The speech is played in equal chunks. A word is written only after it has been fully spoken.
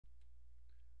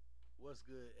What's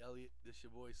good, Elliot? This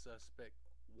your boy Suspect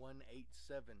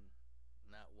 187,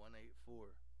 not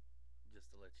 184. Just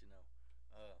to let you know.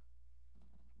 Uh,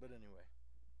 but anyway,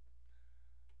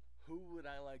 who would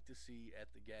I like to see at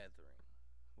the gathering?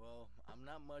 Well, I'm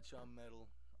not much on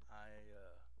metal. I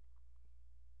uh,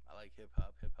 I like hip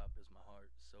hop. Hip hop is my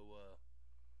heart. So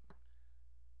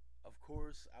of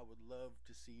course, I would love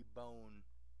to see Bone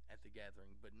at the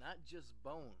gathering, but not just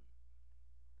Bone.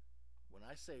 When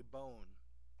I say Bone,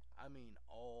 I mean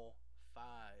all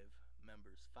five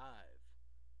members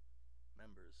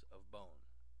of Bone,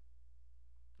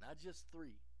 not just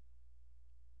three.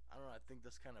 I don't know. I think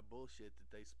that's kind of bullshit that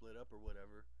they split up or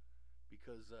whatever.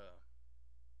 Because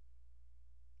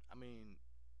I mean,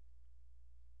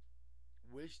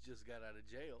 Wish just got out of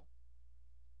jail,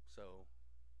 so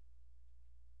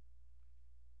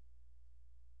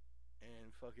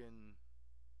and fucking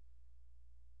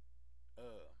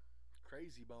uh,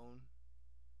 Crazy Bone,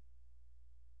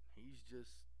 he's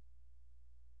just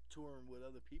touring with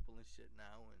other people and shit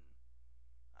now, and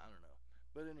I don't know.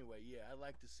 But anyway, yeah, I'd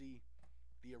like to see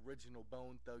the original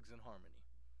Bone Thugs and Harmony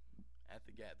at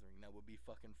the gathering. That would be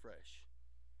fucking fresh.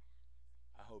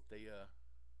 I hope they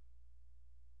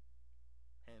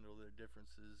handle their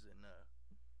differences and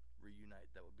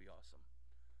reunite. That would be awesome.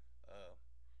 Uh,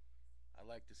 I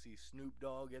like to see Snoop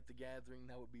Dogg at the gathering.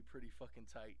 That would be pretty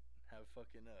fucking tight. Have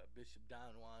fucking Bishop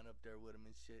Don Juan up there with him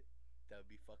and shit. That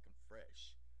would be fucking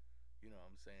fresh. You know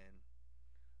what I'm saying?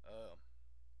 Uh,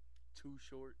 Too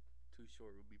Short. Too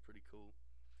Short would be pretty cool.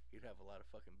 He'd have a lot of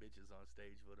fucking bitches on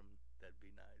stage with him. That'd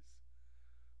be nice.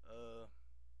 Uh,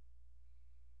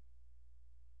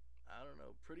 I don't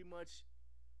know. Pretty much,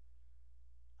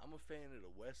 I'm a fan of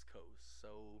the West Coast,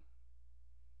 so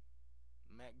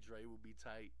Mac Dre would be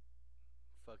tight.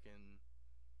 Fucking,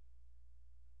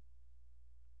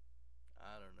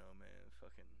 I don't know, man.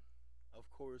 Fucking, of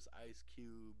course, Ice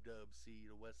Cube, Dub C,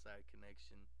 the West Side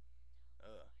Connection.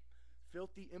 Uh,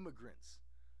 Filthy Immigrants.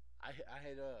 I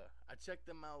checked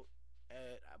them out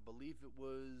at, I believe it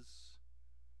was,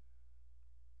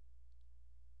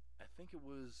 I think it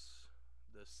was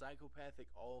the Psychopathic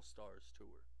All Stars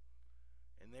tour,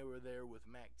 and they were there with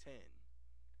Mac 10,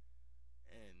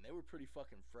 and they were pretty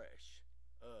fucking fresh.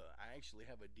 I actually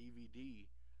have a DVD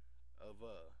of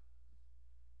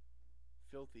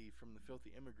Filthy from the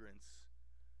Filthy Immigrants.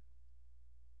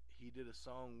 He did a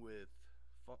song with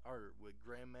with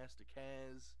Grandmaster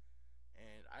Caz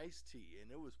and Ice T,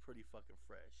 and it was pretty fucking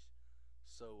fresh.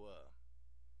 So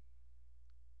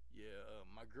yeah,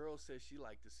 my girl says she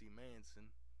liked to see Manson.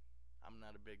 I'm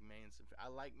not a big Manson fan. I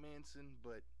like Manson,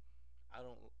 but I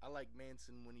don't. I like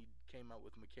Manson when he came out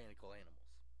with Mechanical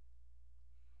Animals.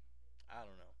 I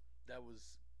don't know. That was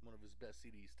one of his best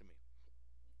CDs to me.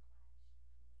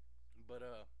 But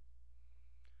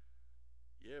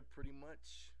yeah, pretty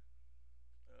much.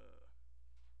 Uh,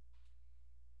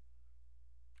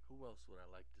 who else would I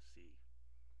like to see?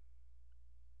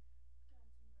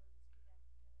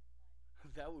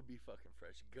 That would be fucking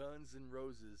fresh. Guns and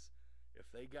Roses, if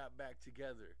they got back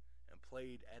together and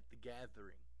played at the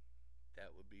gathering,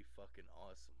 that would be fucking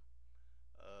awesome.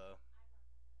 Uh,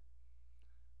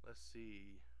 let's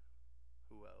see,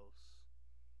 who else?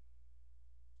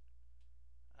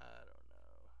 I don't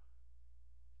know.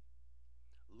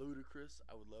 Ludacris,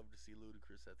 I would love to see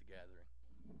Ludacris at the gathering.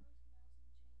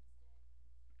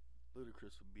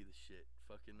 Ludacris would be the shit.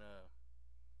 Fucking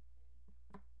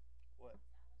what?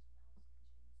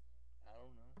 I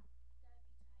don't know.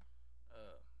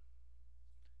 Uh,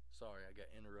 sorry, I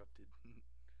got interrupted.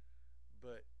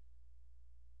 But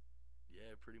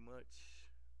yeah, pretty much.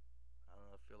 I don't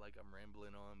know. I feel like I'm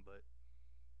rambling on, but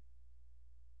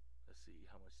let's see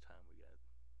how much time we got.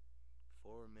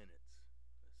 4 minutes.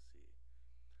 Let's see.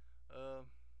 Uh,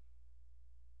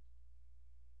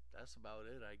 that's about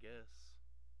it, I guess.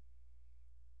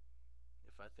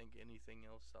 If I think anything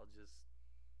else, I'll just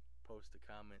post a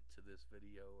comment to this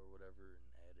video or whatever and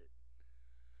add it.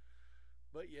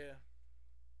 But yeah,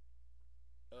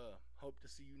 hope to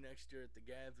see you next year at the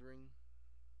gathering.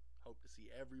 Hope to see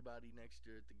everybody next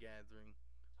year at the gathering.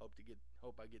 Hope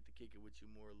I get to kick it with you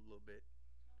more a little bit.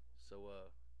 So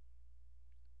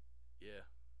yeah,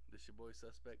 this your boy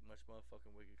Suspect. Much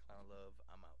motherfucking wicked clown love.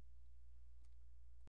 I'm out.